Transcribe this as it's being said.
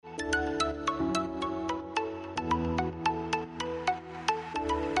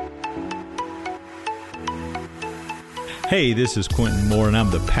Hey, this is Quintin Moore, and I'm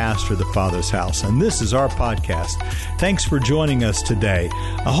the pastor of the Father's House, and this is our podcast. Thanks for joining us today.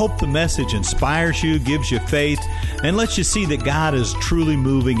 I hope the message inspires you, gives you faith, and lets you see that God is truly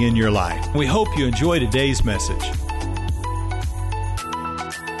moving in your life. We hope you enjoy today's message.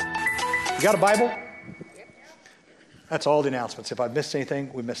 You got a Bible? That's all the announcements. If I missed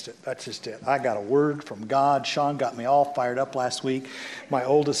anything, we missed it. That's just it. I got a word from God. Sean got me all fired up last week. My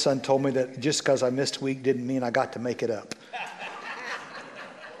oldest son told me that just because I missed a week didn't mean I got to make it up.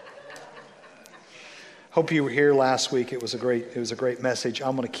 Hope you were here last week. It was a great message.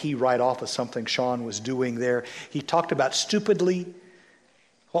 I'm going to key right off of something Sean was doing there. He talked about stubbornly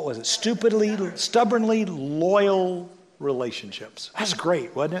loyal relationships. That's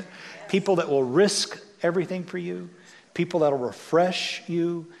great, wasn't it? People that will risk everything for you. People that'll refresh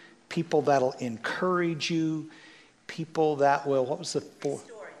you, people that'll encourage you, people that will,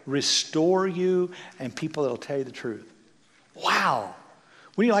 restore you, and people that'll tell you the truth. Wow.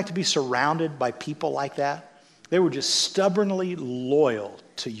 Wouldn't you like to be surrounded by people like that? They were just stubbornly loyal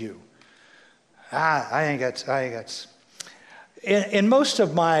to you. I think that's in most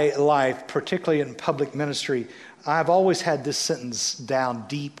of my life, particularly in public ministry, I've always had this sentence down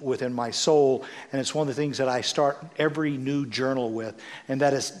deep within my soul, and it's one of the things that I start every new journal with, and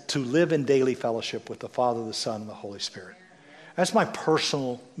that is to live in daily fellowship with the Father, the Son, and the Holy Spirit. That's my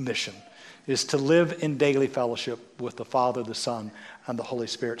personal mission, is to live in daily fellowship with the Father, the Son, and the Holy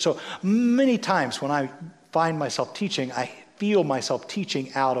Spirit. So many times when I find myself teaching, I feel myself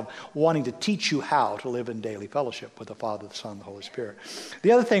teaching out of wanting to teach you how to live in daily fellowship with the Father, the Son, and the Holy Spirit.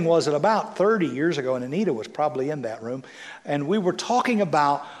 The other thing was that about 30 years ago, and Anita was probably in that room, and we were talking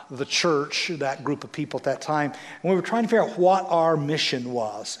about the church, that group of people at that time, and we were trying to figure out what our mission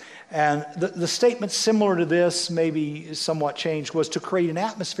was. And the statement similar to this, maybe somewhat changed, was to create an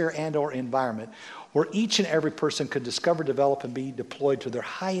atmosphere and or environment where each and every person could discover, develop, and be deployed to their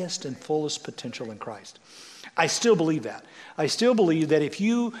highest and fullest potential in Christ. I still believe that. I still believe that if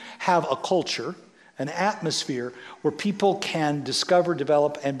you have a culture, an atmosphere where people can discover,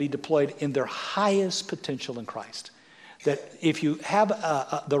 develop, and be deployed in their highest potential in Christ, that if you have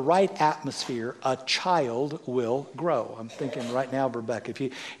the right atmosphere, a child will grow. I'm thinking right now, Rebecca,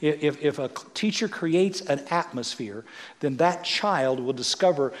 if a teacher creates an atmosphere, then that child will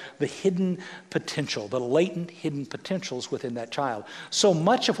discover the hidden potential, the latent hidden potentials within that child. So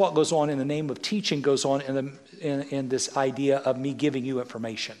much of what goes on in the name of teaching goes on in this idea of me giving you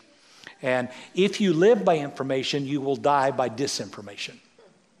information. And if you live by information, you will die by disinformation.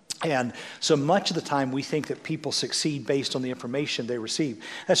 And so much of the time we think that people succeed based on the information they receive.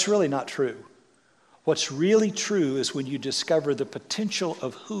 That's really not true. What's really true is when you discover the potential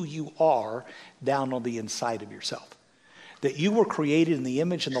of who you are down on the inside of yourself. That you were created in the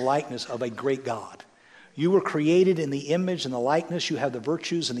image and the likeness of a great God. You were created in the image and the likeness. You have the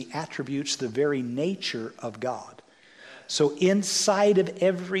virtues and the attributes, the very nature of God. So inside of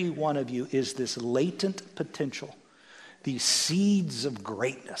every one of you is this latent potential. These seeds of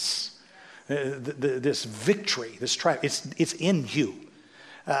greatness, this victory, this triumph, it's in you.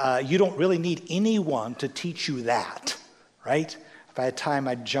 You don't really need anyone to teach you that, right? If I had time,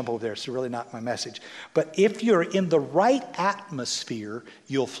 I'd jump over there. It's really not my message. But if you're in the right atmosphere,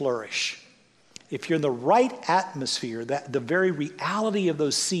 you'll flourish. If you're in the right atmosphere, that the very reality of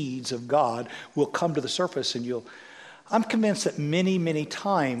those seeds of God will come to the surface, and I'm convinced that many, many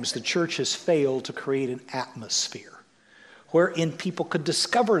times the church has failed to create an atmosphere wherein people could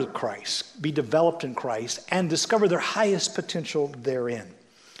discover Christ, be developed in Christ, and discover their highest potential therein.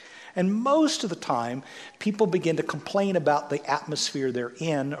 And most of the time, people begin to complain about the atmosphere they're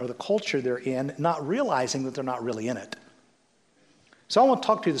in or the culture they're in, not realizing that they're not really in it. So I want to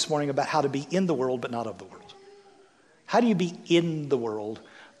talk to you this morning about how to be in the world but not of the world. How do you be in the world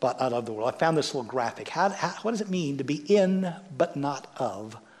but not of the world? I found this little graphic. What does it mean to be in but not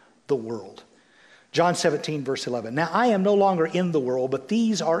of the world? John 17, verse 11. Now I am no longer in the world, but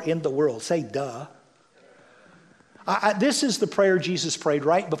these are in the world. Say, duh. This is the prayer Jesus prayed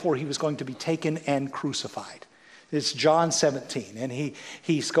right before he was going to be taken and crucified. It's John 17, and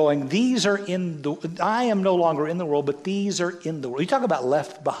he's going, I am no longer in the world, but these are in the world. You talk about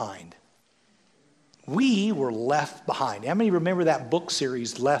left behind. We were left behind. How many remember that book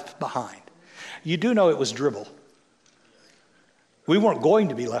series, Left Behind? You do know it was dribble. We weren't going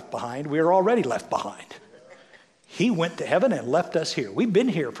to be left behind. We were already left behind. He went to heaven and left us here. We've been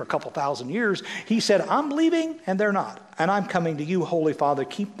here for a couple thousand years. He said, I'm leaving, and they're not. And I'm coming to you, Holy Father.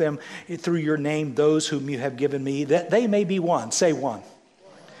 Keep them through your name, those whom you have given me, that they may be one. Say one.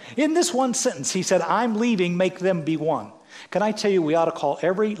 In this one sentence, he said, I'm leaving, make them be one. Can I tell you, we ought to call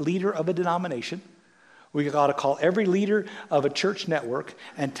every leader of a denomination, We got to call every leader of a church network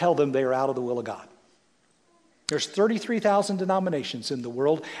and tell them they are out of the will of God. There's 33,000 denominations in the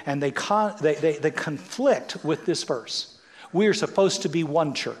world, and they conflict with this verse. We are supposed to be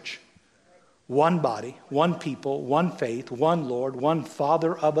one church, one body, one people, one faith, one Lord, one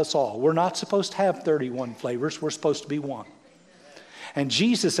Father of us all. We're not supposed to have 31 flavors. We're supposed to be one. And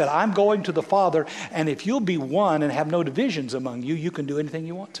Jesus said, I'm going to the Father, and if you'll be one and have no divisions among you, you can do anything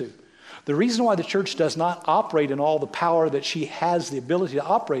you want to. The reason why the church does not operate in all the power that she has the ability to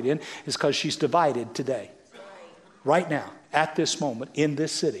operate in is because she's divided today. Right now, at this moment, in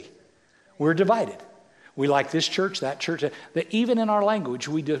this city. We're divided. We like this church, that church. That even in our language,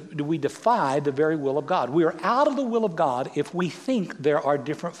 we defy the very will of God. We are out of the will of God if we think there are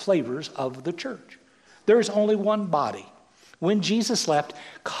different flavors of the church. There is only one body. When Jesus left,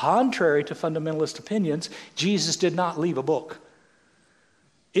 contrary to fundamentalist opinions, Jesus did not leave a book.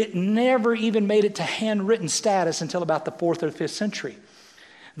 It never even made it to handwritten status until about the 4th or 5th century.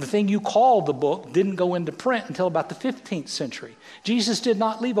 The thing you call the book didn't go into print until about the 15th century. Jesus did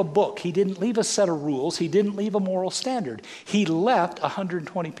not leave a book. He didn't leave a set of rules. He didn't leave a moral standard. He left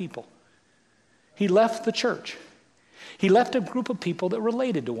 120 people. He left the church. He left a group of people that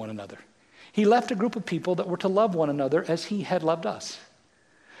related to one another. He left a group of people that were to love one another as he had loved us.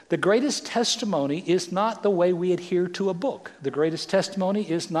 The greatest testimony is not the way we adhere to a book. The greatest testimony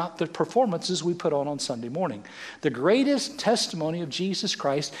is not the performances we put on Sunday morning. The greatest testimony of Jesus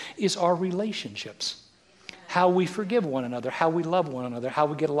Christ is our relationships. How we forgive one another, how we love one another, how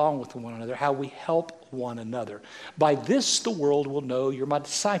we get along with one another, how we help one another. By this, the world will know you're my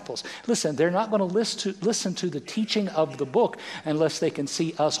disciples. Listen, they're not going to listen to the teaching of the book unless they can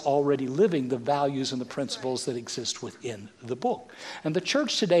see us already living the values and the principles that exist within the book. And the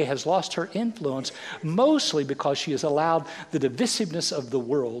church today has lost her influence mostly because she has allowed the divisiveness of the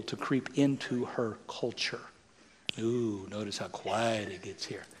world to creep into her culture. Ooh, notice how quiet it gets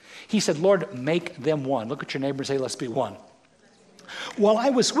here. He said, Lord, make them one. Look at your neighbor and say, let's be one. While I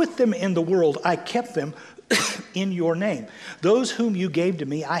was with them in the world, I kept them in your name. Those whom you gave to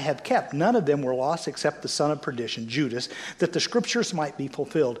me, I have kept. None of them were lost except the son of perdition, Judas, that the scriptures might be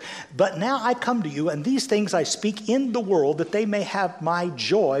fulfilled. But now I come to you, and these things I speak in the world, that they may have my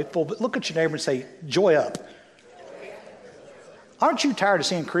joy. Look at your neighbor and say, joy up. Aren't you tired of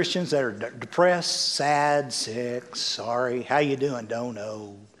seeing Christians that are depressed, sad, sick, sorry, how you doing, don't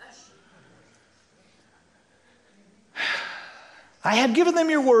know? I have given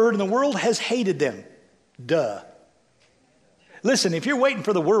them your word, and the world has hated them. Duh. Listen, if you're waiting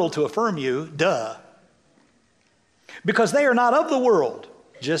for the world to affirm you, duh. Because they are not of the world,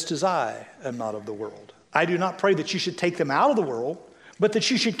 just as I am not of the world. I do not pray that you should take them out of the world, but that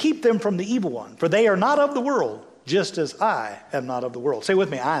you should keep them from the evil one. For they are not of the world, just as I am not of the world. Say with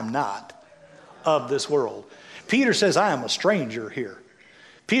me, I am not of this world. Peter says, I am a stranger here.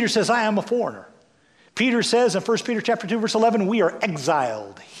 Peter says, I am a foreigner. Peter says in 1 Peter chapter 2, verse 11, we are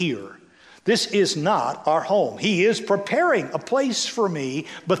exiled here. This is not our home. He is preparing a place for me,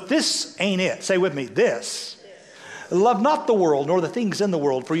 but this ain't it. Say with me, this. Love not the world, nor the things in the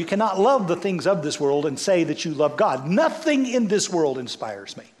world, for you cannot love the things of this world and say that you love God. Nothing in this world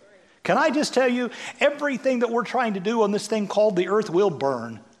inspires me. Can I just tell you, everything that we're trying to do on this thing called the earth will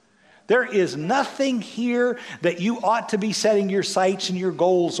burn. There is nothing here that you ought to be setting your sights and your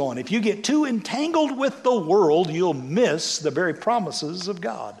goals on. If you get too entangled with the world, you'll miss the very promises of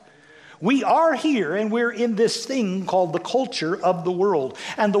God. We are here, and we're in this thing called the culture of the world.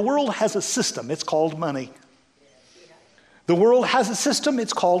 And the world has a system. It's called money. The world has a system.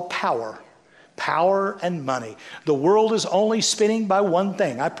 It's called power. Power and money. The world is only spinning by one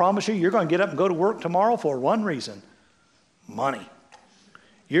thing. I promise you, you're going to get up and go to work tomorrow for one reason. Money.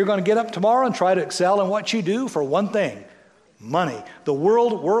 You're going to get up tomorrow and try to excel in what you do for one thing. Money. The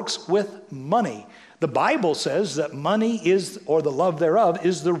world works with money. The Bible says that money is, or the love thereof,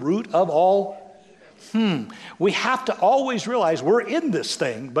 is the root of all. We have to always realize we're in this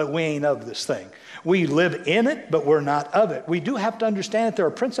thing, but we ain't of this thing. We live in it, but we're not of it. We do have to understand that there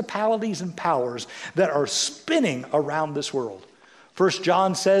are principalities and powers that are spinning around this world. 1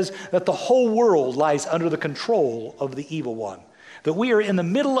 John says that the whole world lies under the control of the evil one. That we are in the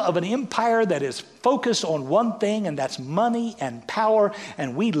middle of an empire that is focused on one thing, and that's money and power,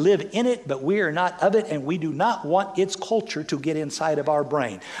 and we live in it, but we are not of it, and we do not want its culture to get inside of our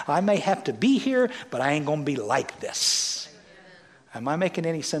brain. I may have to be here, but I ain't going to be like this. Am I making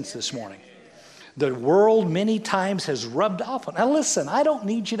any sense this morning? The world many times has rubbed off on. Now listen, I don't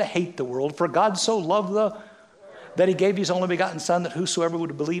need you to hate the world, for God so loved that he gave his only begotten son, that whosoever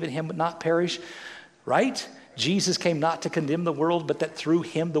would believe in him would not perish. Right? Jesus came not to condemn the world, but that through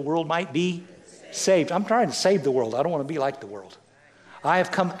him the world might be Saved. I'm trying to save the world. I don't want to be like the world. I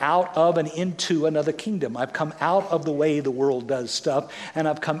have come out of and into another kingdom. I've come out of the way the world does stuff, and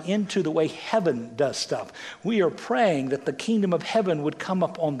I've come into the way heaven does stuff. We are praying that the kingdom of heaven would come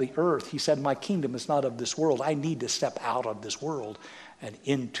up on the earth. He said, my kingdom is not of this world. I need to step out of this world and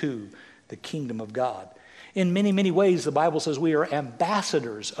into the kingdom of God. In many, many ways, the Bible says we are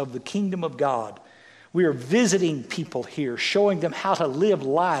ambassadors of the kingdom of God. We are visiting people here, showing them how to live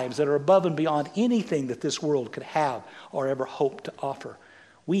lives that are above and beyond anything that this world could have or ever hope to offer.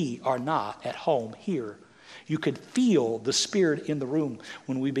 We are not at home here. You could feel the Spirit in the room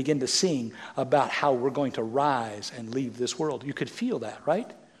when we begin to sing about how we're going to rise and leave this world. You could feel that,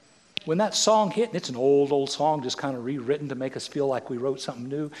 right? When that song hit, and it's an old song, just kind of rewritten to make us feel like we wrote something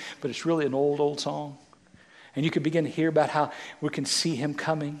new, but it's really an old song. And you could begin to hear about how we can see him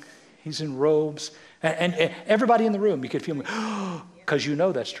coming. He's in robes. And everybody in the room, you could feel, because you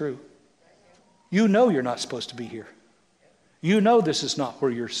know that's true. You know you're not supposed to be here. You know this is not where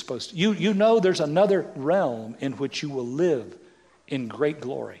you're supposed to. You know there's another realm in which you will live in great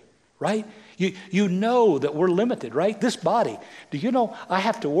glory, right? You know that we're limited, right? This body, do you know I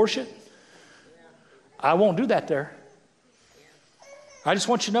have to worship? I won't do that there. I just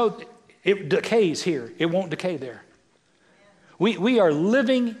want you to know it decays here. It won't decay there. We are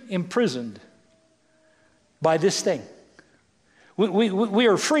living imprisoned by this thing. We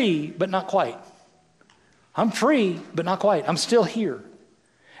are free, but not quite. I'm free, but not quite. I'm still here.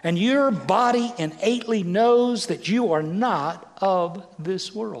 And your body innately knows that you are not of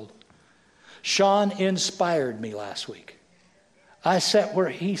this world. Sean inspired me last week. I sat where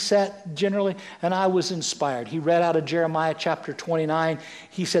he sat generally, and I was inspired. He read out of Jeremiah chapter 29.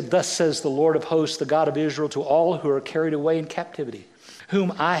 He said, thus says the Lord of hosts, the God of Israel, to all who are carried away in captivity,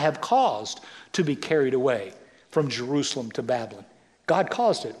 whom I have caused to be carried away from Jerusalem to Babylon. God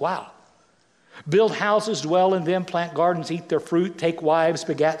caused it. Wow. Build houses, dwell in them, plant gardens, eat their fruit, take wives,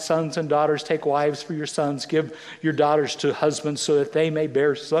 begat sons and daughters, take wives for your sons, give your daughters to husbands so that they may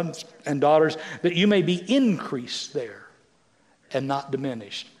bear sons and daughters, that you may be increased there and not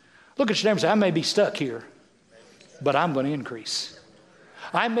diminished. Look at your neighbor and say, I may be stuck here, but I'm going to increase.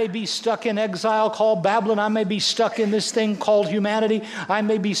 I may be stuck in exile called Babylon. I may be stuck in this thing called humanity. I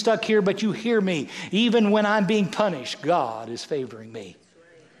may be stuck here, but you hear me. Even when I'm being punished, God is favoring me.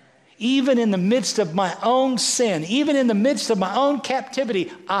 Even in the midst of my own sin, even in the midst of my own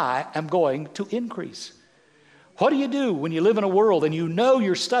captivity, I am going to increase. What do you do when you live in a world and you know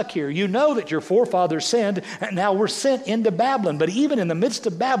you're stuck here? You know that your forefathers sinned and now we're sent into Babylon. But even in the midst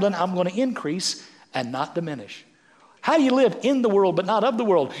of Babylon, I'm going to increase and not diminish. How do you live in the world but not of the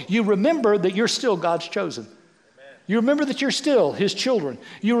world? You remember that you're still God's chosen. You remember that you're still his children.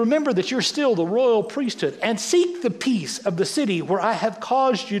 You remember that you're still the royal priesthood. And seek the peace of the city where I have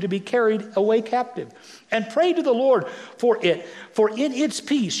caused you to be carried away captive. And pray to the Lord for it. For in its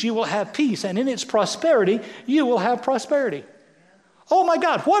peace you will have peace. And in its prosperity you will have prosperity. Oh my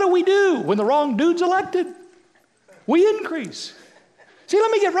God, what do we do when the wrong dude's elected? We increase. See,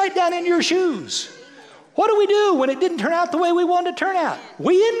 let me get right down in your shoes. What do we do when it didn't turn out the way we wanted it to turn out?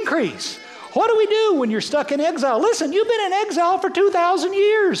 We increase. What do we do when you're stuck in exile? Listen, you've been in exile for 2,000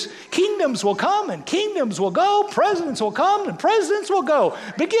 years. Kingdoms will come and kingdoms will go. Presidents will come and presidents will go.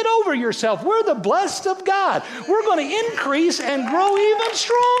 But get over yourself. We're the blessed of God. We're going to increase and grow even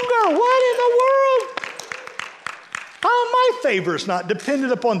stronger. What in the world? Oh, my favor is not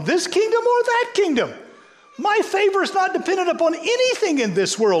dependent upon this kingdom or that kingdom. My favor is not dependent upon anything in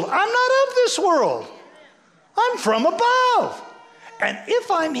this world. I'm not of this world. I'm from above. And if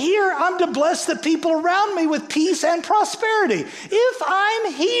I'm here, I'm to bless the people around me with peace and prosperity. If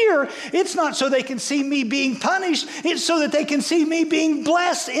I'm here, it's not so they can see me being punished. It's so that they can see me being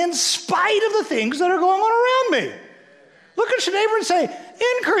blessed in spite of the things that are going on around me. Look at your neighbor and say,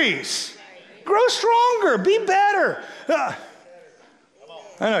 increase, grow stronger, be better.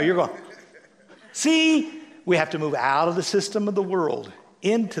 I know, you're going, see, we have to move out of the system of the world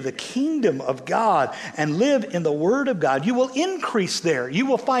into the kingdom of God and live in the Word of God. You will increase there. You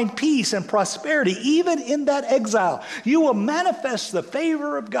will find peace and prosperity even in that exile. You will manifest the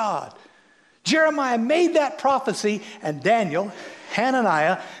favor of God. Jeremiah made that prophecy, and Daniel,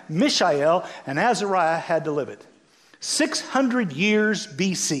 Hananiah, Mishael, and Azariah had to live it. 600 years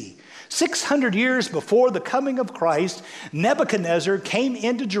BC. 600 years before the coming of Christ, Nebuchadnezzar came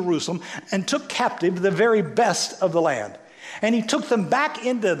into Jerusalem and took captive the very best of the land. And he took them back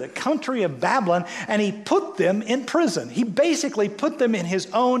into the country of Babylon, and he put them in prison. He basically put them in his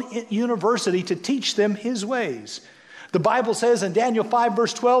own university to teach them his ways. The Bible says in Daniel 5,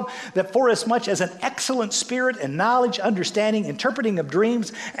 verse 12, that for as much as an excellent spirit and knowledge, understanding, interpreting of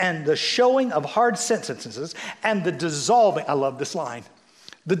dreams, and the showing of hard sentences, and the dissolving, I love this line,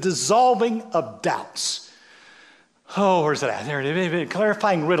 the dissolving of doubts. Oh, where's it at? There it is.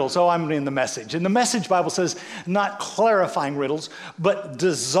 Clarifying riddles. Oh, I'm in the Message. And the Message Bible says not clarifying riddles, but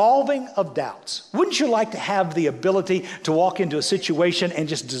dissolving of doubts. Wouldn't you like to have the ability to walk into a situation and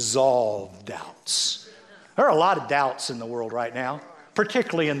just dissolve doubts? There are a lot of doubts in the world right now,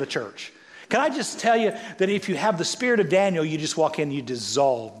 particularly in the church. Can I just tell you that if you have the spirit of Daniel, you just walk in, you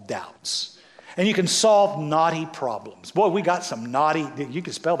dissolve doubts. And you can solve knotty problems. Boy, we got some knotty, you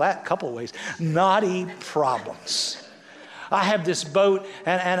can spell that a couple of ways, knotty problems. I have this boat,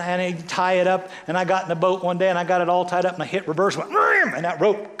 and I tie it up, and I got in the boat one day, and I got it all tied up, and I hit reverse, went, and that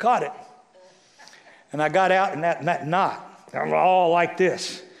rope caught it. And I got out, and that knot, all like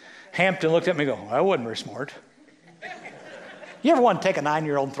this. Hampton looked at me and go, that wasn't very smart. You ever want to take a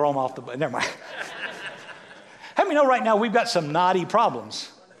 9-year-old and throw him off the boat? Never mind. How many know right now we've got some knotty problems?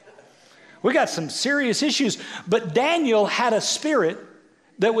 We got some serious issues. But Daniel had a spirit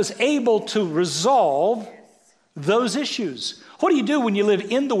that was able to resolve those issues. What do you do when you live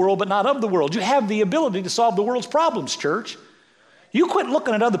in the world but not of the world? You have the ability to solve the world's problems, church. You quit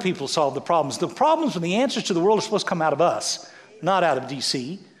looking at other people to solve the problems. The problems and the answers to the world are supposed to come out of us, not out of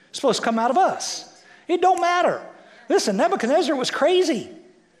D.C. It's supposed to come out of us. It don't matter. Listen, Nebuchadnezzar was crazy.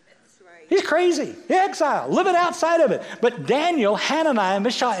 He's crazy. Exile, living outside of it. But Daniel, Hananiah,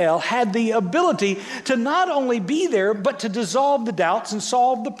 Mishael had the ability to not only be there, but to dissolve the doubts and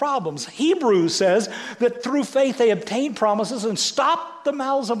solve the problems. Hebrews says that through faith they obtained promises and stopped the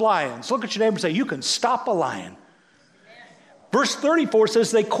mouths of lions. Look at your neighbor and say, you can stop a lion. Verse 34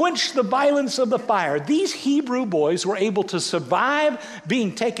 says they quenched the violence of the fire. These Hebrew boys were able to survive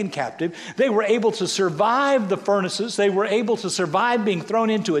being taken captive. They were able to survive the furnaces. They were able to survive being thrown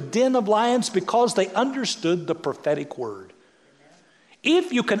into a den of lions because they understood the prophetic word.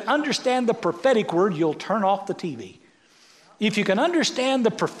 If you can understand the prophetic word, you'll turn off the TV. If you can understand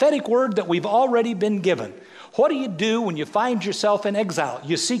the prophetic word that we've already been given, what do you do when you find yourself in exile?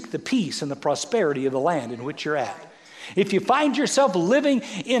 You seek the peace and the prosperity of the land in which you're at. If you find yourself living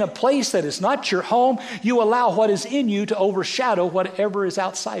in a place that is not your home, you allow what is in you to overshadow whatever is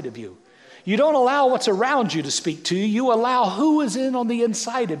outside of you. You don't allow what's around you to speak to you. You allow who is in on the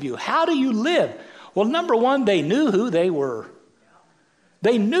inside of you. How do you live? Well, number one, they knew who they were.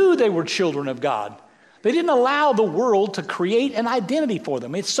 They knew they were children of God. They didn't allow the world to create an identity for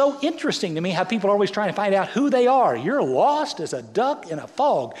them. It's so interesting to me how people are always trying to find out who they are. You're lost as a duck in a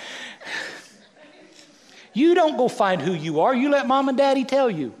fog. You don't go find who you are. You let mom and daddy tell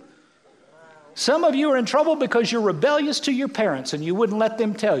you. Some of you are in trouble because you're rebellious to your parents and you wouldn't let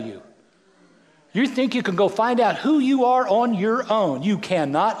them tell you. You think you can go find out who you are on your own. You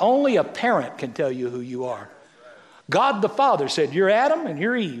cannot. Only a parent can tell you who you are. God the Father said, you're Adam and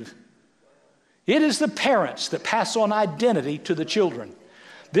you're Eve. It is the parents that pass on identity to the children.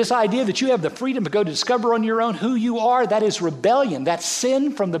 This idea that you have the freedom to go discover on your own who you are, that is rebellion. That's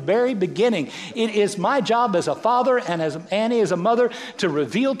sin from the very beginning. It is my job as a father and as Annie as a mother to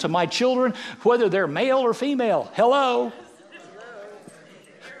reveal to my children whether they're male or female. Hello?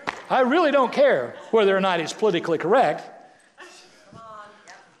 I really don't care whether or not it's politically correct.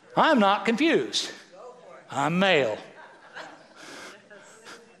 I'm not confused. I'm male.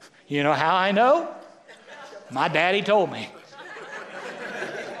 You know how I know? My daddy told me.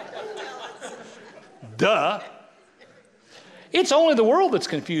 Duh. It's only the world that's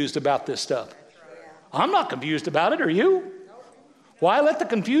confused about this stuff. I'm not confused about it, are you? Why let the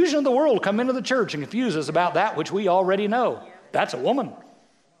confusion of the world come into the church and confuse us about that which we already know? That's a woman.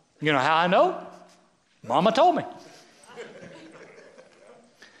 You know how I know? Mama told me.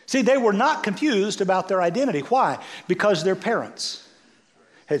 See, they were not confused about their identity. Why? Because their parents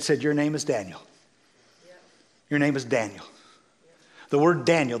had said, your name is Daniel. Your name is Daniel. The word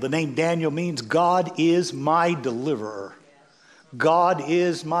Daniel, the name Daniel means God is my deliverer. God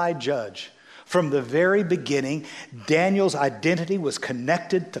is my judge. From the very beginning, Daniel's identity was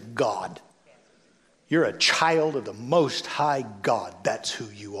connected to God. You're a child of the Most High God. That's who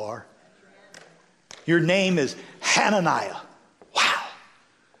you are. Your name is Hananiah. Wow.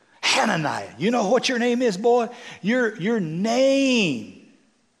 Hananiah. You know what your name is, boy? Your name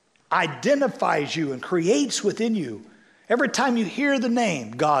identifies you and creates within you. Every time you hear the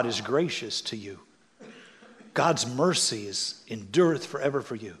name, God is gracious to you. God's mercy endureth forever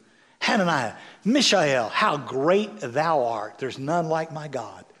for you. Hananiah, Mishael, how great thou art. There's none like my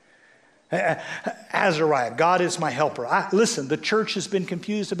God. Azariah, God is my helper. Listen, the church has been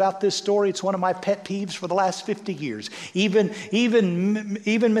confused about this story. It's one of my pet peeves for the last 50 years. Even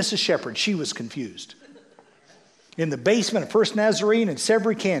Mrs. Shepherd, she was confused. In the basement of First Nazarene in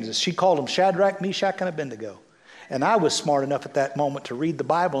Severy, Kansas, she called them Shadrach, Meshach, and Abednego. And I was smart enough at that moment to read the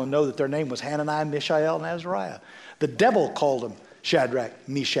Bible and know that their name was Hananiah, Mishael, and Azariah. The devil called them Shadrach,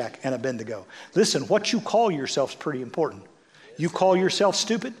 Meshach, and Abednego. Listen, what you call yourself is pretty important. You call yourself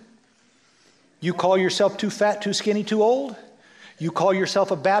stupid? You call yourself too fat, too skinny, too old? You call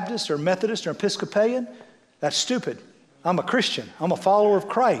yourself a Baptist or Methodist or Episcopalian? That's stupid. I'm a Christian. I'm a follower of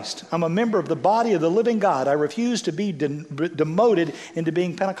Christ. I'm a member of the body of the living God. I refuse to be demoted into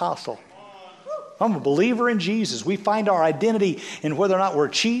being Pentecostal. I'm a believer in Jesus. We find our identity in whether or not we're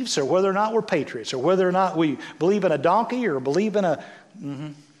chiefs or whether or not we're patriots or whether or not we believe in a donkey or believe in a...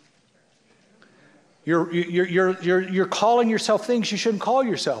 You're calling yourself things you shouldn't call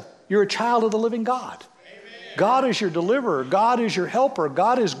yourself. You're a child of the living God. God is your deliverer. God is your helper.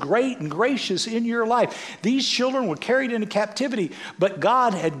 God is great and gracious in your life. These children were carried into captivity, but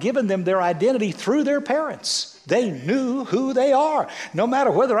God had given them their identity through their parents. They knew who they are. No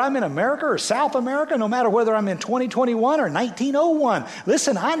matter whether I'm in America or South America, no matter whether I'm in 2021 or 1901.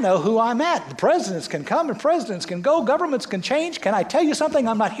 Listen, I know who I'm at. The presidents can come and presidents can go. Governments can change. Can I tell you something?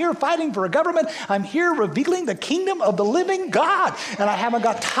 I'm not here fighting for a government. I'm here revealing the kingdom of the living God. And I haven't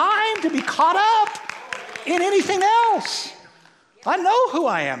got time to be caught up in anything else. I know who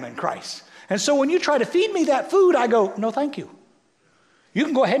I am in Christ. And so when you try to feed me that food, I go, no, thank you. You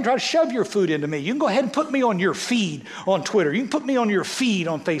can go ahead and try to shove your food into me. You can go ahead and put me on your feed on Twitter. You can put me on your feed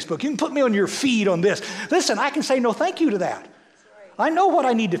on Facebook. You can put me on your feed on this. Listen, I can say no thank you to that. I know what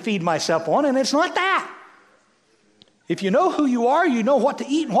I need to feed myself on, and it's not that. If you know who you are, you know what to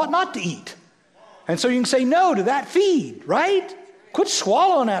eat and what not to eat. And so you can say no to that feed, right? Quit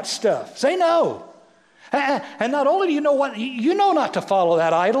swallowing that stuff. Say no. And not only do you know what, you know not to follow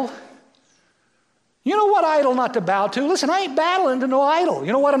that idol. You know what idol not to bow to? Listen, I ain't battling to no idol.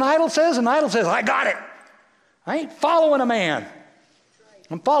 You know what an idol says? An idol says, I got it. I ain't following a man.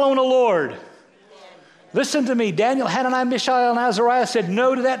 I'm following the Lord. Listen to me. Daniel, Hananiah, Mishael, and Azariah said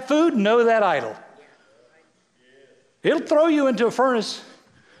no to that food, no to that idol. It'll throw you into a furnace.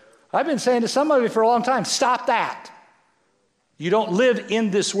 I've been saying to some of you for a long time, stop that. You don't live in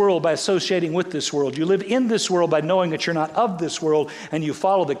this world by associating with this world. You live in this world by knowing that you're not of this world, and you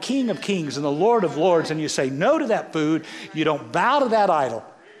follow the King of Kings and the Lord of Lords, and you say no to that food. You don't bow to that idol,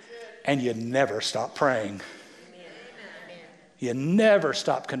 and you never stop praying. You never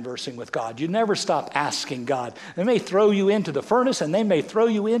stop conversing with God. You never stop asking God. They may throw you into the furnace and they may throw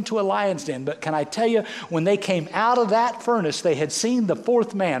you into a lion's den. But can I tell you, when they came out of that furnace, they had seen the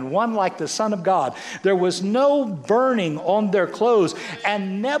fourth man, one like the Son of God. There was no burning on their clothes.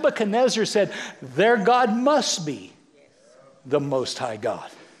 And Nebuchadnezzar said, their God must be the Most High God.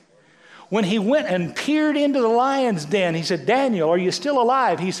 When he went and peered into the lion's den, he said, Daniel, are you still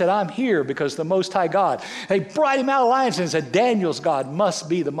alive? He said, I'm here because the Most High God. They brought him out of the lion's den and said, Daniel's God must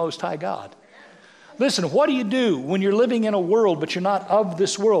be the Most High God. Listen, what do you do when you're living in a world but you're not of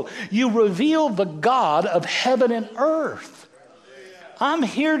this world? You reveal the God of heaven and earth. I'm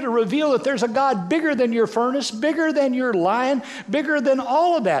here to reveal that there's a God bigger than your furnace, bigger than your lion, bigger than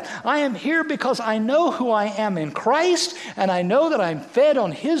all of that. I am here because I know who I am in Christ, and I know that I'm fed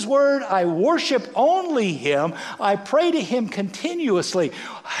on His Word. I worship only Him. I pray to Him continuously.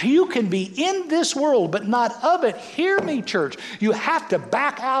 You can be in this world, but not of it. Hear me, church. You have to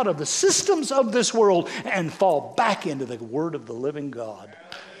back out of the systems of this world and fall back into the Word of the living God.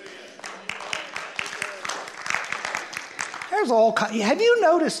 There's all kinds. Have you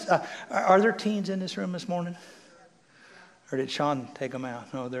noticed, are there teens in this room this morning? Or did Sean take them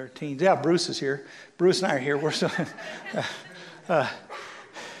out? No, they're teens. Yeah, Bruce is here. Bruce and I are here. We're so...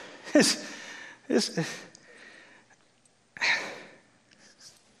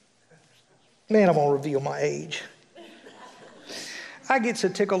 Man, I'm going to reveal my age. I get so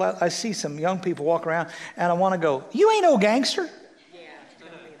tickled out. I see some young people walk around, and I want to go, you ain't no gangster. Yeah,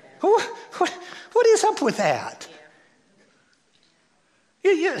 what is up with that?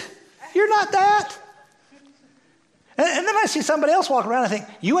 You're not that. And then I see somebody else walk around and I think,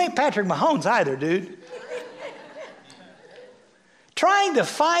 you ain't Patrick Mahomes either, dude. Trying to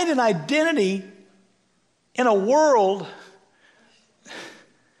find an identity in a world.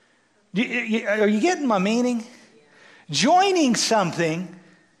 Are you getting my meaning? Joining something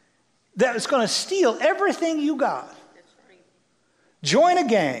that is going to steal everything you got. Join a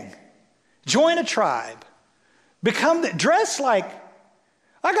gang. Join a tribe. Dress like.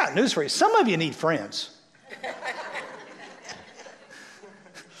 I got news for you. Some of you need friends.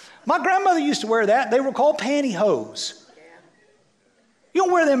 My grandmother used to wear that. They were called pantyhose. You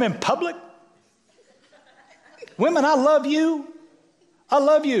don't wear them in public. Women, I love you. I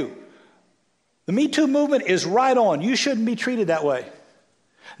love you. The Me Too movement is right on. You shouldn't be treated that way.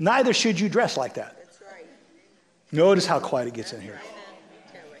 Neither should you dress like that. That's right. Notice how quiet it gets in here.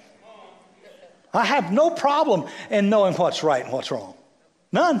 I have no problem in knowing what's right and what's wrong.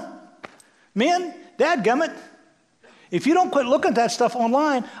 None. Men, dadgummit, if you don't quit looking at that stuff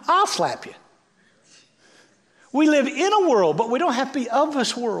online, I'll slap you. We live in a world, but we don't have to be of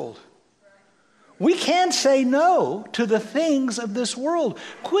this world. We can say no to the things of this world.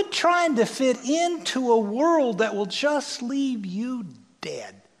 Quit trying to fit into a world that will just leave you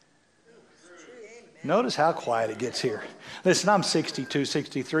dead. Notice how quiet it gets here. Listen, I'm 62,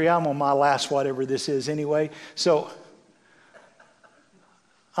 63. I'm on my last whatever this is anyway. So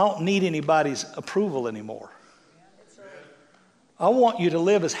I don't need anybody's approval anymore. I want you to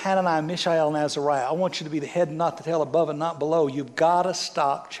live as Hananiah, Mishael, and Azariah. I want you to be the head and not the tail, above and not below. You've got to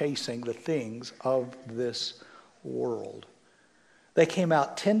stop chasing the things of this world. They came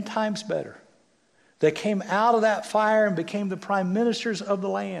out 10 times better. They came out of that fire and became the prime ministers of the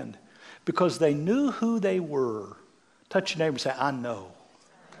land because they knew who they were. Touch your neighbor and say, I know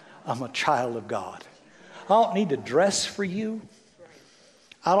I'm a child of God. I don't need to dress for you.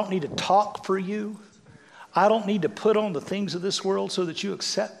 I don't need to talk for you. I don't need to put on the things of this world so that you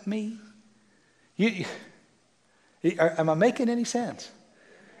accept me. Am I making any sense?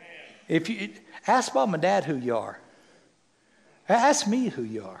 If you ask Mom and Dad who you are. Ask me who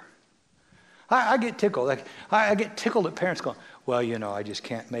you are. I get tickled. I get tickled at parents going, well, you know, I just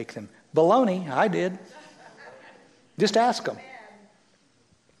can't make them. Baloney, I did. Just ask them.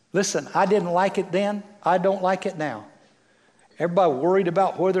 Listen, I didn't like it then. I don't like it now. Everybody worried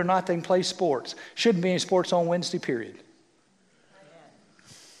about whether or not they can play sports. Shouldn't be any sports on Wednesday, period.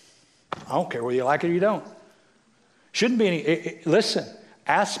 I don't care whether you like it or you don't. Shouldn't be any. Listen,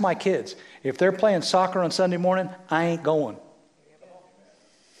 ask my kids. If they're playing soccer on Sunday morning, I ain't going.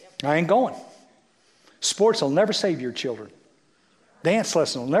 I ain't going. Sports will never save your children. Dance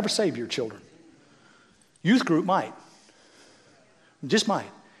lesson will never save your children. Youth group might. Just might.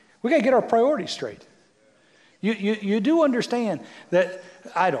 We got to get our priorities straight. You do understand that,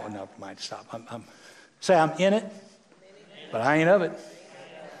 I don't know, might stop. I'm in it, but I ain't of it.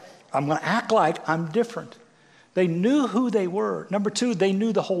 I'm going to act like I'm different. They knew who they were. Number two, they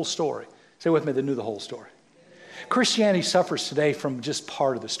knew the whole story. Say with me, they knew the whole story. Christianity suffers today from just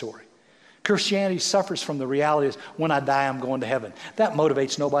part of the story. Christianity suffers from the reality is when I die, I'm going to heaven. That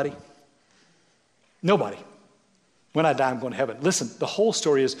motivates nobody. Nobody. When I die, I'm going to heaven. Listen, the whole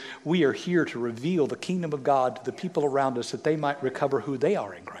story is we are here to reveal the kingdom of God to the people around us that they might recover who they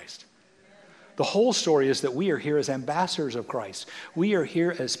are in Christ. The whole story is that we are here as ambassadors of Christ. We are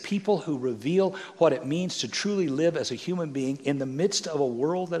here as people who reveal what it means to truly live as a human being in the midst of a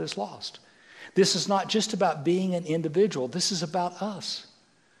world that is lost. This is not just about being an individual. This is about us.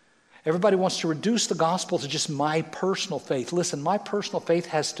 Everybody wants to reduce the gospel to just my personal faith. Listen, my personal faith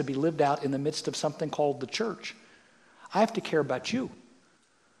has to be lived out in the midst of something called the church. I have to care about you.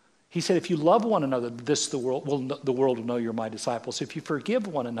 He said, if you love one another, the world will know you're my disciples. If you forgive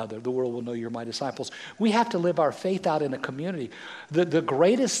one another, the world will know you're my disciples. We have to live our faith out in a community. The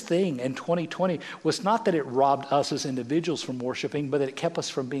greatest thing in 2020 was not that it robbed us as individuals from worshiping, but that it kept us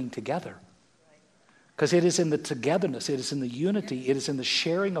from being together. Because it is in the togetherness, it is in the unity, it is in the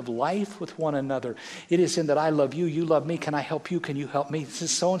sharing of life with one another. It is in that I love you, you love me, can I help you, can you help me?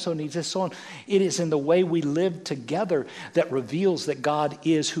 This so-and-so needs this, so on. It is in the way we live together that reveals that God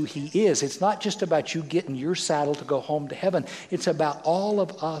is who he is. It's not just about you getting your saddle to go home to heaven. It's about all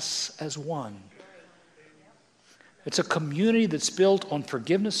of us as one. It's a community that's built on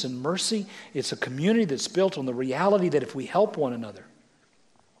forgiveness and mercy. It's a community that's built on the reality that if we help one another,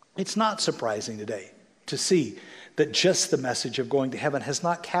 it's not surprising today to see that just the message of going to heaven has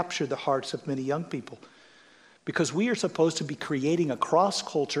not captured the hearts of many young people. Because we are supposed to be creating a cross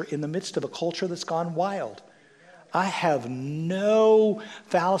culture in the midst of a culture that's gone wild. I have no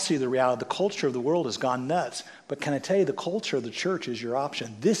fallacy of the reality. The culture of the world has gone nuts. But can I tell you, the culture of the church is your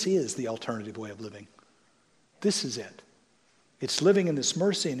option. This is the alternative way of living. This is it. It's living in this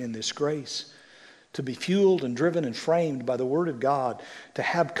mercy and in this grace. To be fueled and driven and framed by the Word of God, to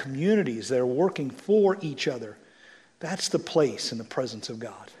have communities that are working for each other. That's the place in the presence of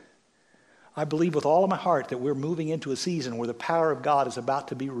God. I believe with all of my heart that we're moving into a season where the power of God is about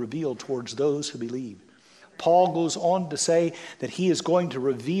to be revealed towards those who believe. Paul goes on to say that he is going to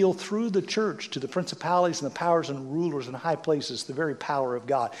reveal through the church to the principalities and the powers and rulers and high places the very power of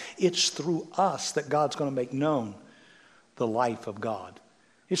God. It's through us that God's going to make known the life of God.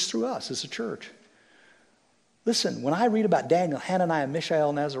 It's through us as a church. Listen, when I read about Daniel, Hananiah, Mishael,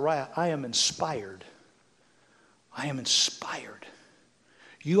 and Azariah, I am inspired. I am inspired.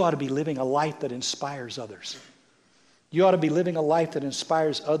 You ought to be living a life that inspires others. You ought to be living a life that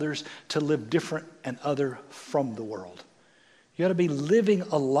inspires others to live different and other from the world. You ought to be living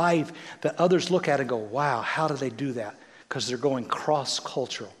a life that others look at and go, wow, how do they do that? Because they're going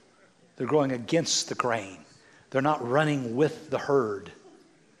cross-cultural. They're going against the grain. They're not running with the herd.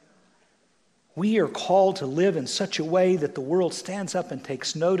 We are called to live in such a way that the world stands up and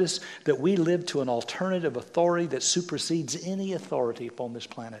takes notice that we live to an alternative authority that supersedes any authority upon this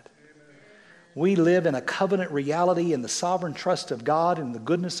planet. We live in a covenant reality in the sovereign trust of God and the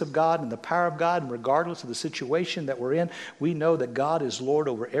goodness of God and the power of God. And regardless of the situation that we're in, we know that God is Lord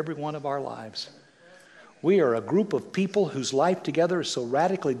over every one of our lives. We are a group of people whose life together is so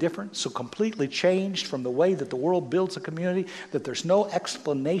radically different, so completely changed from the way that the world builds a community, that there's no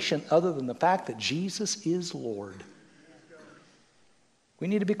explanation other than the fact that Jesus is Lord. We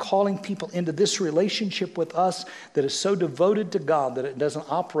need to be calling people into this relationship with us that is so devoted to God that it doesn't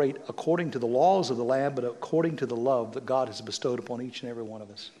operate according to the laws of the land, but according to the love that God has bestowed upon each and every one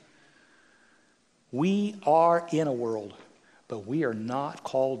of us. We are in a world, but we are not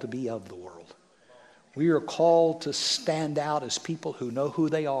called to be of the world. We are called to stand out as people who know who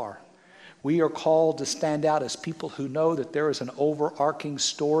they are. We are called to stand out as people who know that there is an overarching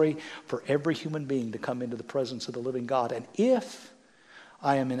story for every human being to come into the presence of the living God. And if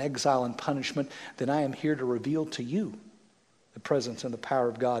I am in exile and punishment, then I am here to reveal to you the presence and the power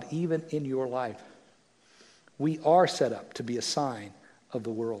of God, even in your life. We are set up to be a sign of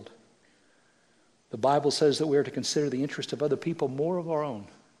the world. The Bible says that we are to consider the interest of other people more of our own.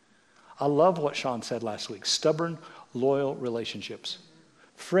 I love what Sean said last week. Stubborn, loyal relationships.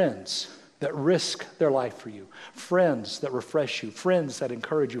 Friends that risk their life for you. Friends that refresh you. Friends that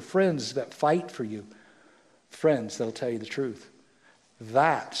encourage you. Friends that fight for you. Friends that'll tell you the truth.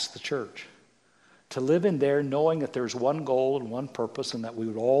 That's the church. To live in there knowing that there's one goal and one purpose and that we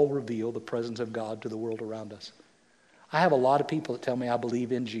would all reveal the presence of God to the world around us. I have a lot of people that tell me I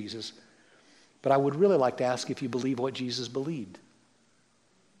believe in Jesus, but I would really like to ask if you believe what Jesus believed.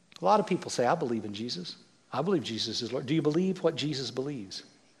 A lot of people say, I believe in Jesus. I believe Jesus is Lord. Do you believe what Jesus believes?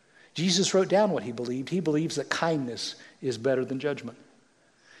 Jesus wrote down what he believed. He believes that kindness is better than judgment.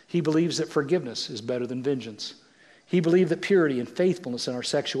 He believes that forgiveness is better than vengeance. He believed that purity and faithfulness in our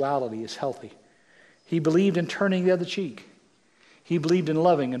sexuality is healthy. He believed in turning the other cheek. He believed in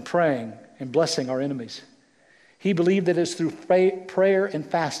loving and praying and blessing our enemies. He believed that it's through prayer and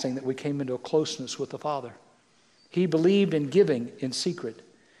fasting that we came into a closeness with the Father. He believed in giving in secret.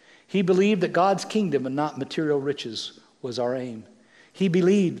 He believed that God's kingdom and not material riches was our aim. He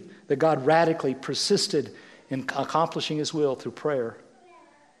believed that God radically persisted in accomplishing his will through prayer.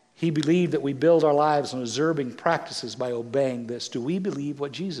 He believed that we build our lives on observing practices by obeying this. Do we believe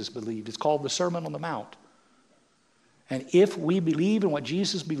what Jesus believed? It's called the Sermon on the Mount. And if we believe in what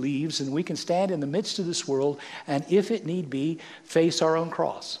Jesus believes, then we can stand in the midst of this world and, if it need be, face our own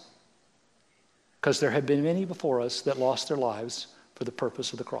cross. Because there have been many before us that lost their lives for the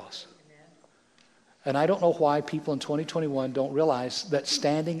purpose of the cross. And I don't know why people in 2021 don't realize that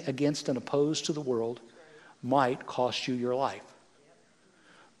standing against and opposed to the world might cost you your life.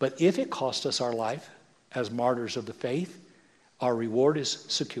 But if it costs us our life as martyrs of the faith, our reward is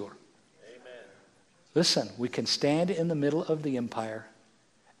secure. Amen. Listen, we can stand in the middle of the empire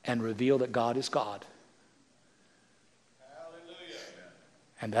and reveal that God is God. Hallelujah.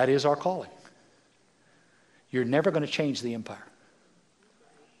 And that is our calling. You're never going to change the empire.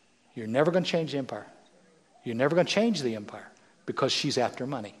 You're never going to change the empire. You're never going to change the empire because she's after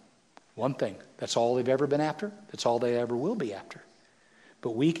money. One thing. That's all they've ever been after. That's all they ever will be after.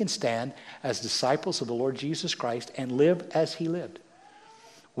 But we can stand as disciples of the Lord Jesus Christ and live as he lived.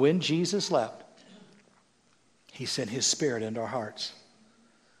 When Jesus left, he sent his Spirit into our hearts.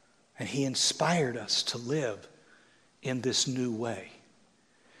 And he inspired us to live in this new way.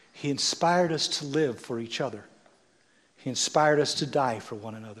 He inspired us to live for each other. He inspired us to die for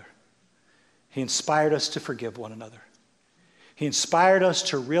one another. He inspired us to forgive one another. He inspired us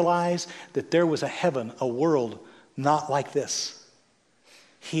to realize that there was a heaven, a world not like this.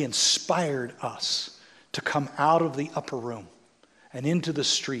 He inspired us to come out of the upper room and into the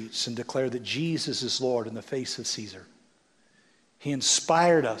streets and declare that Jesus is Lord in the face of Caesar. He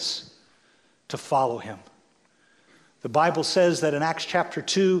inspired us to follow him. The Bible says that in Acts chapter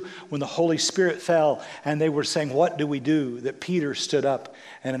 2, when the Holy Spirit fell and they were saying, what do we do? That Peter stood up.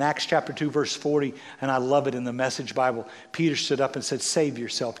 And in Acts chapter 2, verse 40, and I love it in the Message Bible, Peter stood up and said, save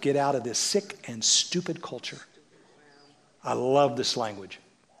yourself. Get out of this sick and stupid culture. I love this language.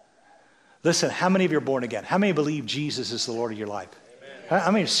 Listen, how many of you are born again? How many believe Jesus is the Lord of your life?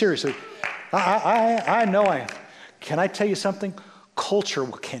 I mean, seriously, I know I am. Can I tell you something? Culture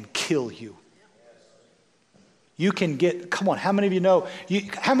can kill you. You can get, come on, how many of you know,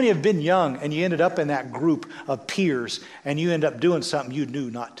 how many have been young and you ended up in that group of peers and you end up doing something you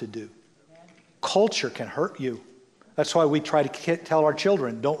knew not to do? Culture can hurt you. That's why we try to tell our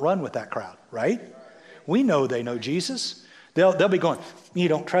children, don't run with that crowd, right? We know they know Jesus. They'll be going, you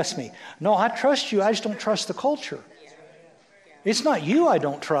don't trust me. No, I trust you. I just don't trust the culture. It's not you I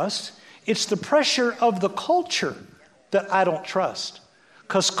don't trust. It's the pressure of the culture that I don't trust.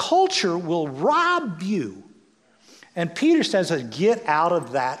 Because culture will rob you. And Peter says, get out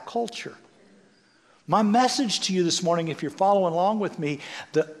of that culture. My message to you this morning, if you're following along with me,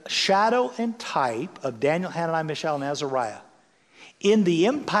 the shadow and type of Daniel, Hananiah, Mishael, and Azariah in the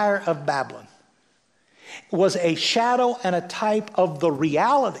empire of Babylon was a shadow and a type of the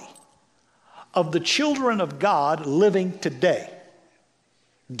reality of the children of God living today.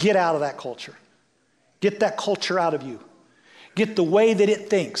 Get out of that culture. Get that culture out of you. Get the way that it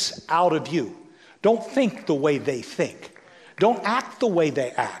thinks out of you. Don't think the way they think. Don't act the way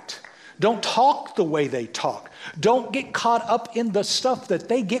they act. Don't talk the way they talk. Don't get caught up in the stuff that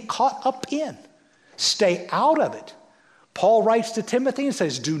they get caught up in. Stay out of it. Paul writes to Timothy and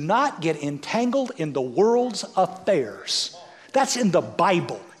says, do not get entangled in the world's affairs. That's in the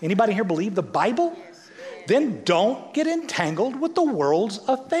Bible. Anybody here believe the Bible? Then don't get entangled with the world's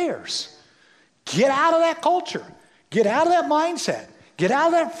affairs. Get out of that culture. Get out of that mindset. Get out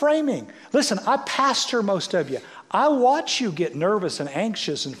of that framing. Listen, I pastor most of you. I watch you get nervous and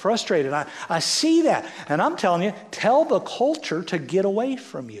anxious and frustrated. I see that. And I'm telling you, tell the culture to get away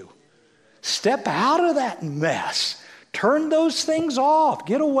from you. Step out of that mess. Turn those things off.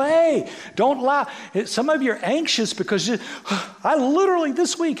 Get away. Don't allow. Some of you are anxious because I literally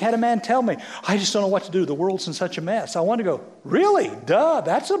this week had a man tell me, I just don't know what to do. The world's in such a mess. I want to go, really? Duh,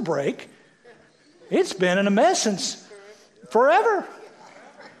 that's a break. It's been in a mess since forever.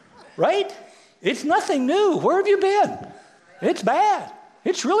 Right? It's nothing new. Where have you been? It's bad.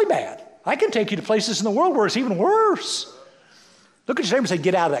 It's really bad. I can take you to places in the world where it's even worse. Look at your neighbor and say,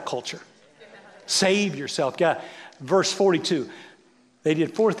 get out of that culture. Save yourself. God. Verse 42. They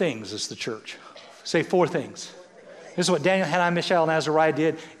did 4 things as the church. Say 4 things. This is what Daniel, Hananiah, Mishael, and Azariah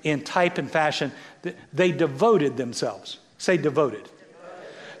did in type and fashion. They devoted themselves. Say devoted.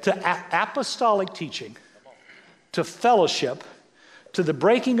 To apostolic teaching, to fellowship, to the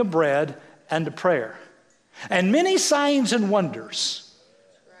breaking of bread, and to prayer. And many signs and wonders,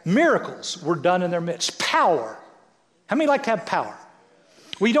 miracles were done in their midst. Power. How many like to have power?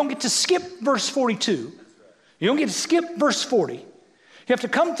 Well, you don't get to skip verse 42. You don't get to skip verse 40. You have to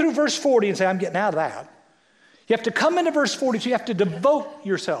come through verse 40 and say, I'm getting out of that. You have to come into verse 42. You have to devote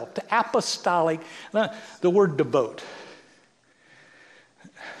yourself to apostolic. The word devote.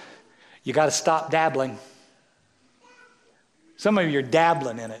 You got to stop dabbling. Some of you are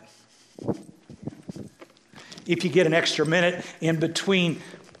dabbling in it. If you get an extra minute in between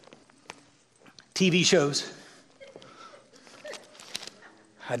TV shows,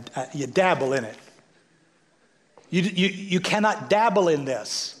 you dabble in it. You cannot dabble in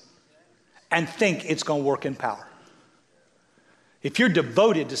this and think it's going to work in power. If you're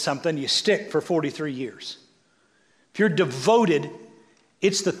devoted to something, you stick for 43 years. If you're devoted,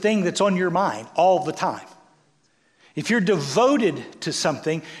 it's the thing that's on your mind all the time. If you're devoted to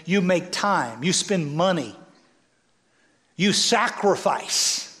something, you make time, you spend money, you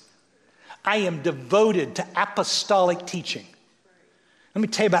sacrifice. I am devoted to apostolic teaching. Let me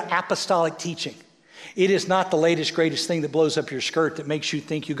tell you about apostolic teaching. It is not the latest, greatest thing that blows up your skirt that makes you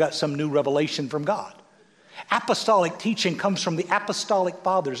think you got some new revelation from God. Apostolic teaching comes from the apostolic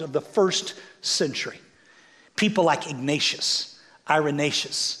fathers of the first century. People like Ignatius,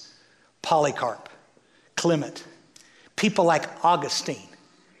 Irenaeus, Polycarp, Clement. People like Augustine.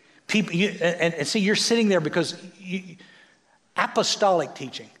 People, and see, you're sitting there because apostolic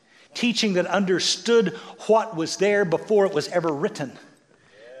teaching. Teaching that understood what was there before it was ever written.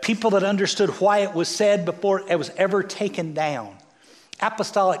 People that understood why it was said before it was ever taken down.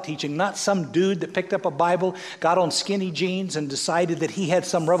 Apostolic teaching, not some dude that picked up a Bible, got on skinny jeans and decided that he had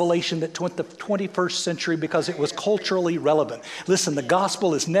some revelation that went the 21st century because it was culturally relevant. Listen, the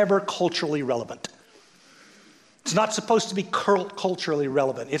gospel is never culturally relevant. It's not supposed to be culturally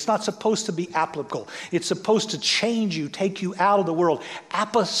relevant. It's not supposed to be applicable. It's supposed to change you, take you out of the world.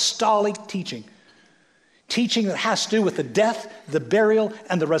 Apostolic teaching. Teaching that has to do with the death, the burial,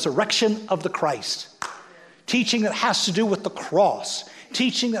 and the resurrection of the Christ. Teaching that has to do with the cross.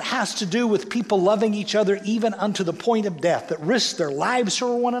 Teaching that has to do with people loving each other even unto the point of death, that risk their lives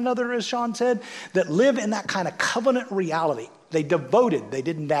for one another, as Sean said, that live in that kind of covenant reality. They devoted, they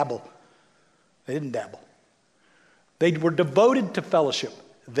didn't dabble. They didn't dabble. They were devoted to fellowship.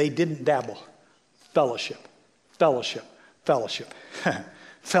 They didn't dabble. Fellowship, fellowship, fellowship,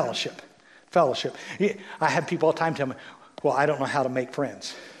 fellowship, fellowship. I have people all the time tell me, well, I don't know how to make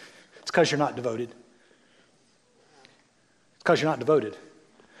friends. It's because you're not devoted. Because you're not devoted.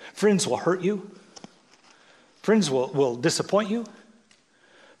 Friends will hurt you. Friends will disappoint you.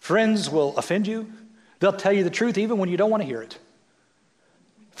 Friends will offend you. They'll tell you the truth even when you don't want to hear it.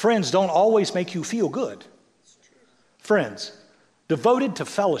 Friends don't always make you feel good. Friends, devoted to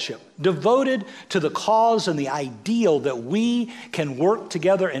fellowship, devoted to the cause and the ideal that we can work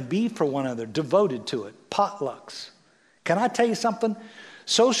together and be for one another, devoted to it. Potlucks. Can I tell you something?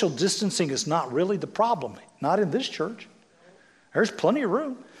 Social distancing is not really the problem. Not in this church. There's plenty of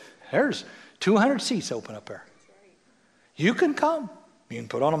room. There's 200 seats open up there. You can come. You can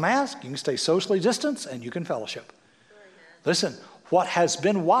put on a mask. You can stay socially distanced, and you can fellowship. Listen, what has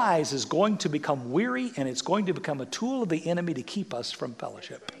been wise is going to become weary, and it's going to become a tool of the enemy to keep us from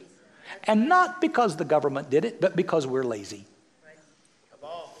fellowship. And not because the government did it, but because we're lazy.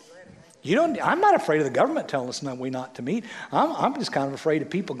 I'm not afraid of the government telling us we not to meet. I'm just kind of afraid of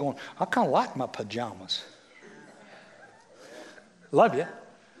people going, I kind of like my pajamas. Love you.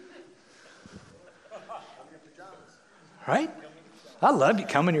 Right? I love you.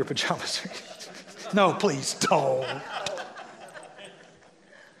 Come in your pajamas. No, please don't.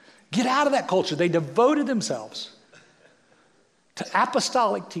 Get out of that culture. They devoted themselves to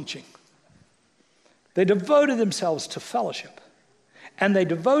apostolic teaching. They devoted themselves to fellowship. And they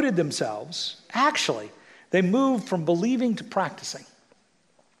devoted themselves, actually, they moved from believing to practicing.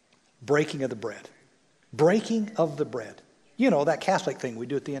 Breaking of the bread. Breaking of the bread. You know, that Catholic thing we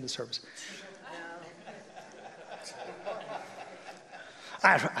do at the end of service.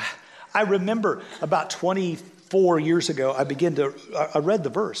 I remember about 24 years ago, I read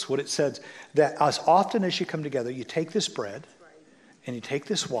the verse, what it says, that as often as you come together, you take this bread and you take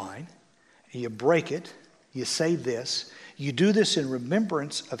this wine and you break it, you say this, you do this in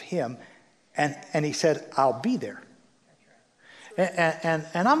remembrance of him, and he said, I'll be there.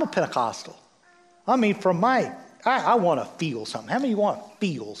 And I'm a Pentecostal. I mean, I want to feel something. How many of you want to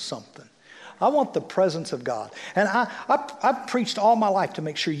feel something? I want the presence of God. And I preached all my life to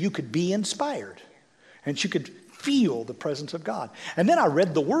make sure you could be inspired and you could feel the presence of God. And then I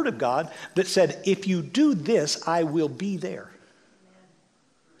read the Word of God that said, if you do this, I will be there.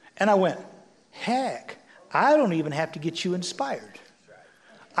 And I went, heck, I don't even have to get you inspired.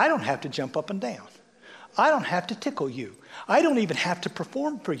 I don't have to jump up and down. I don't have to tickle you. I don't even have to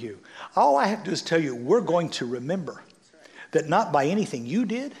perform for you. All I have to do is tell you, we're going to remember that not by anything you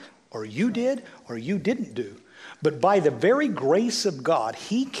did or you didn't do, but by the very grace of God,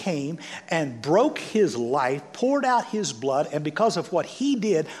 he came and broke his life, poured out his blood, and because of what he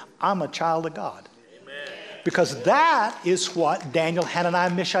did, I'm a child of God. Because that is what Daniel, Hananiah,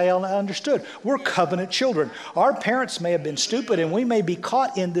 and Mishael understood. We're covenant children. Our parents may have been stupid and we may be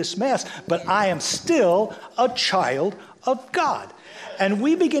caught in this mess, but I am still a child of God. And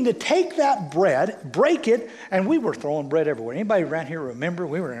we begin to take that bread, break it, and we were throwing bread everywhere. Anybody around here remember?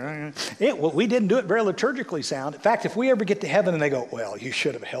 We didn't do it very liturgically sound. In fact, if we ever get to heaven and they go, well, you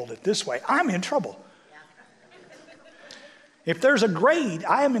should have held it this way, I'm in trouble. If there's a grade,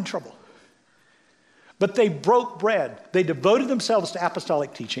 I am in trouble. But they broke bread. They devoted themselves to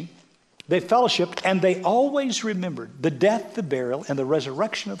apostolic teaching. They fellowshiped, and they always remembered the death, the burial, and the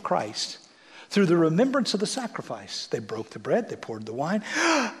resurrection of Christ through the remembrance of the sacrifice. They broke the bread, they poured the wine,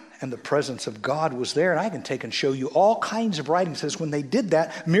 and the presence of God was there. And I can take and show you all kinds of writings. It says when they did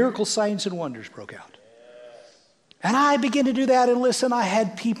that, miracles, signs, and wonders broke out. And I began to do that, and listen, I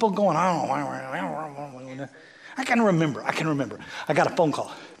had people going, I can remember. I got a phone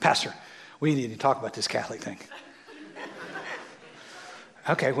call. Pastor, we need to talk about this Catholic thing.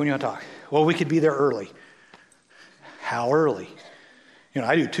 Okay, when you want to talk? Well, we could be there early. How early? You know,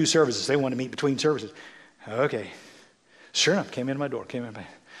 I do 2 services. They want to meet between services. Okay. Sure enough, came in my door.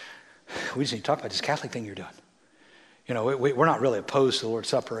 We just need to talk about this Catholic thing you're doing. You know, we're not really opposed to the Lord's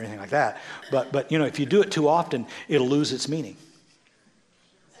Supper or anything like that. But you know, if you do it too often, it'll lose its meaning.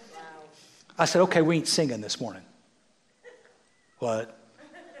 I said, okay, we ain't singing this morning. What?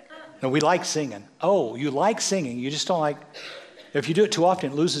 No, we like singing. Oh, you like singing. You just don't like, if you do it too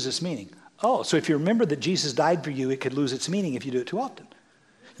often, it loses its meaning. Oh, so if you remember that Jesus died for you, it could lose its meaning if you do it too often.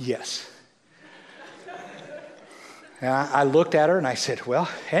 Yes. And I looked at her and I said, well,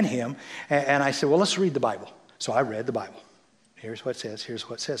 and him. And I said, well, let's read the Bible. So I read the Bible. Here's what it says. Here's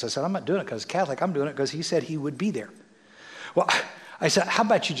what it says. I said, I'm not doing it because Catholic. I'm doing it because he said he would be there. Well, I said, how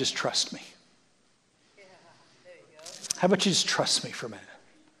about you just trust me? How about you just trust me for a minute?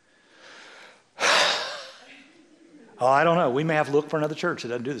 Oh, I don't know. We may have to look for another church that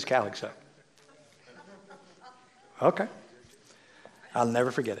doesn't do this Catholic stuff. Okay. I'll never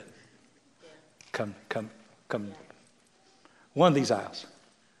forget it. Come. One of these aisles.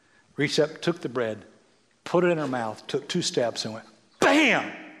 Reached up, took the bread, put it in her mouth, took 2 steps and went,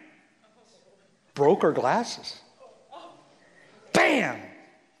 bam! Broke her glasses. Bam!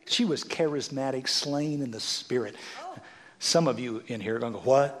 She was charismatic, slain in the spirit. Some of you in here are going to go,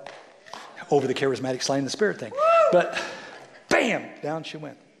 what? Over the charismatic, slain in the spirit thing. But bam! Down she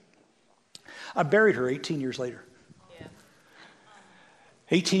went. I buried her 18 years later.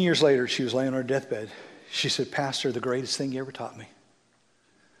 18 years later, she was laying on her deathbed. She said, Pastor, the greatest thing you ever taught me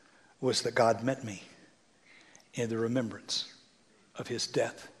was that God met me in the remembrance of his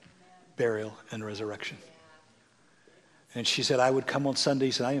death, burial, and resurrection. And she said, I would come on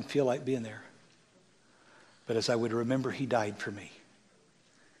Sundays and I didn't feel like being there. But as I would remember he died for me,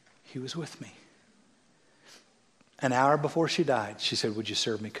 he was with me. An hour before she died, she said, would you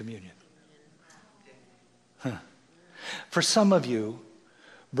serve me communion? For some of you,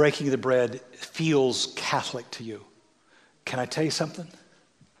 breaking the bread feels Catholic to you. Can I tell you something?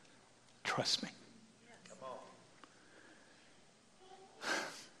 Trust me.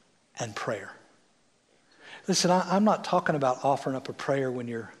 And prayer. Listen, I'm not talking about offering up a prayer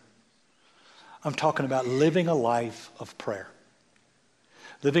when I'm talking about living a life of prayer.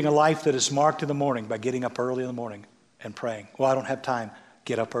 Living a life that is marked in the morning by getting up early in the morning and praying. Well, I don't have time.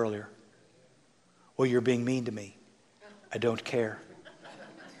 Get up earlier. Well, you're being mean to me. I don't care.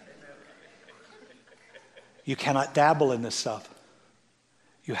 You cannot dabble in this stuff.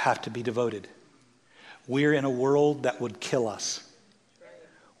 You have to be devoted. We're in a world that would kill us.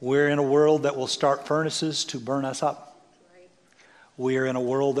 We're in a world that will start furnaces to burn us up. We are in a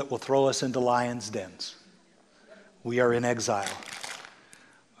world that will throw us into lions' dens. We are in exile.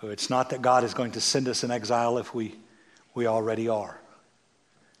 It's not that God is going to send us in exile if we already are.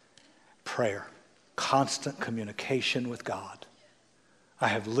 Prayer, constant communication with God. I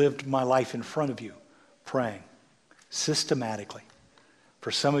have lived my life in front of you, praying systematically. For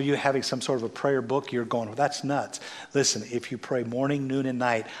some of you having some sort of a prayer book, you're going, well, that's nuts. Listen, if you pray morning, noon, and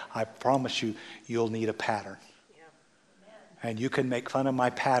night, I promise you, you'll need a pattern. And you can make fun of my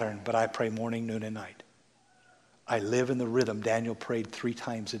pattern, but I pray morning, noon, and night. I live in the rhythm. Daniel prayed 3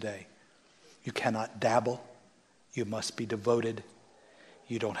 times a day. You cannot dabble. You must be devoted.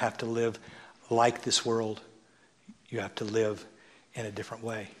 You don't have to live like this world. You have to live in a different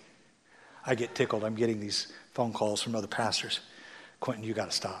way. I get tickled. I'm getting these phone calls from other pastors. Quintin, you got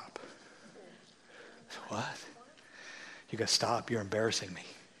to stop. What? You got to stop. You're embarrassing me.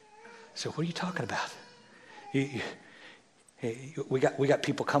 So what are you talking about? We got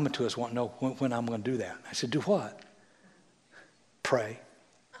people coming to us wanting to know when I'm going to do that. I said, do what? Pray.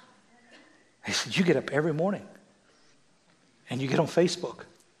 I said, you get up every morning and you get on Facebook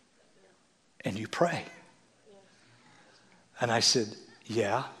and you pray. And I said,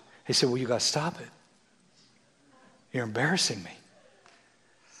 yeah. He said, well, you got to stop it. You're embarrassing me.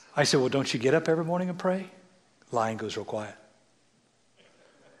 I said, well, don't you get up every morning and pray? Line goes real quiet.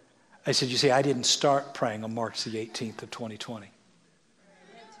 I said, you see, I didn't start praying on March the 18th of 2020.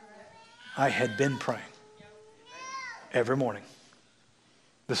 I had been praying every morning.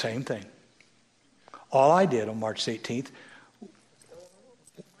 The same thing. All I did on March 18th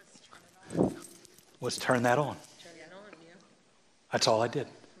was turn that on. That's all I did.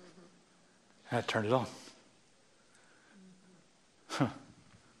 And I turned it on.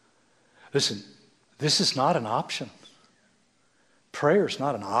 Listen, this is not an option. Prayer is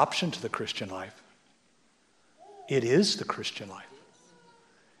not an option to the Christian life. It is the Christian life.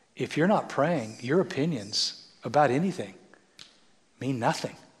 If you're not praying, your opinions about anything mean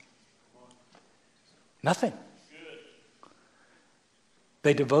nothing. Nothing.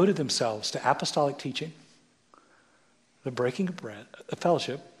 They devoted themselves to apostolic teaching, the breaking of bread, the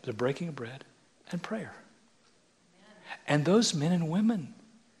fellowship, the breaking of bread, and prayer. And those men and women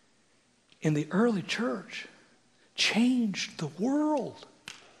in the early church changed the world.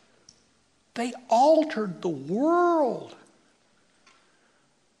 They altered the world.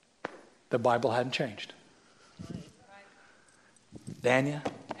 The Bible hadn't changed. Daniel,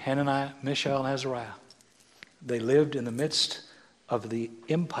 Hananiah, Mishael, and Azariah, they lived in the midst of the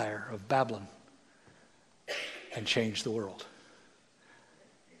empire of Babylon and changed the world.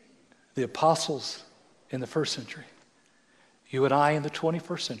 The apostles in the first century, you and I in the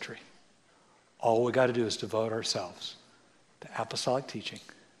 21st century, all we got to do is devote ourselves to apostolic teaching,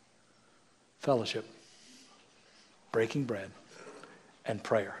 fellowship, breaking bread, and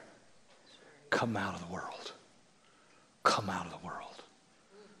prayer. Come out of the world. Come out of the world.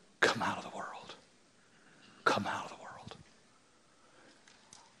 Come out of the world. Come out of the world.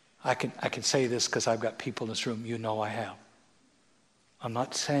 I can say this because I've got people in this room. You know I have. I'm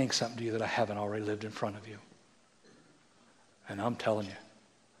not saying something to you that I haven't already lived in front of you. And I'm telling you,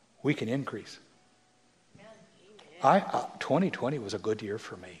 we can increase. 2020 was a good year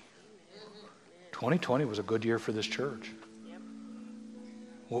for me. 2020 was a good year for this church.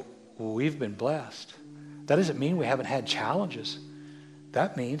 Well, we've been blessed. That doesn't mean we haven't had challenges.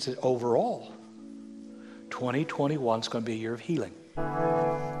 That means that overall, 2021 is going to be a year of healing.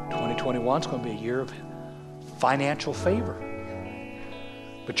 2021 is going to be a year of financial favor.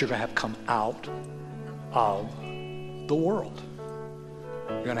 But you're going to have to come out of the world.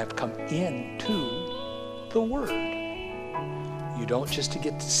 You're going to have to come into the Word. You don't just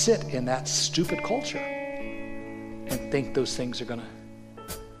get to sit in that stupid culture and think those things are going to...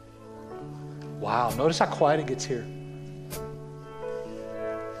 Wow, notice how quiet it gets here.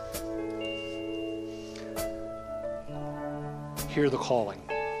 Hear the calling.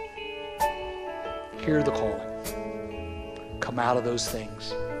 Hear the calling. Come out of those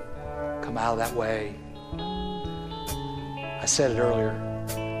things. Come out of that way. I said it earlier,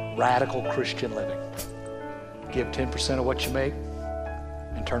 radical Christian living. Give 10% of what you make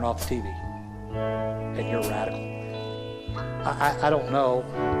and turn off the TV. And you're radical. I don't know,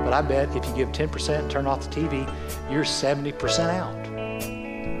 but I bet if you give 10% and turn off the TV, you're 70% out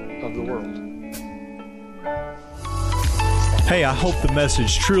of the world. Hey, I hope the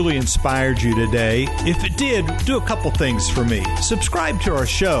message truly inspired you today. If it did, do a couple things for me. Subscribe to our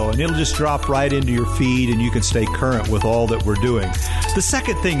show, and it'll just drop right into your feed, and you can stay current with all that we're doing. The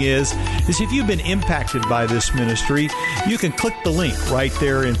second thing is if you've been impacted by this ministry, you can click the link right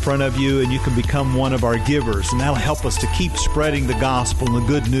there in front of you, and you can become one of our givers, and that'll help us to keep spreading the gospel and the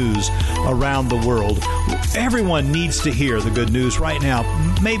good news around the world. Everyone needs to hear the good news right now,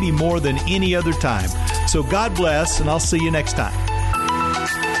 maybe more than any other time. So God bless, and I'll see you next time.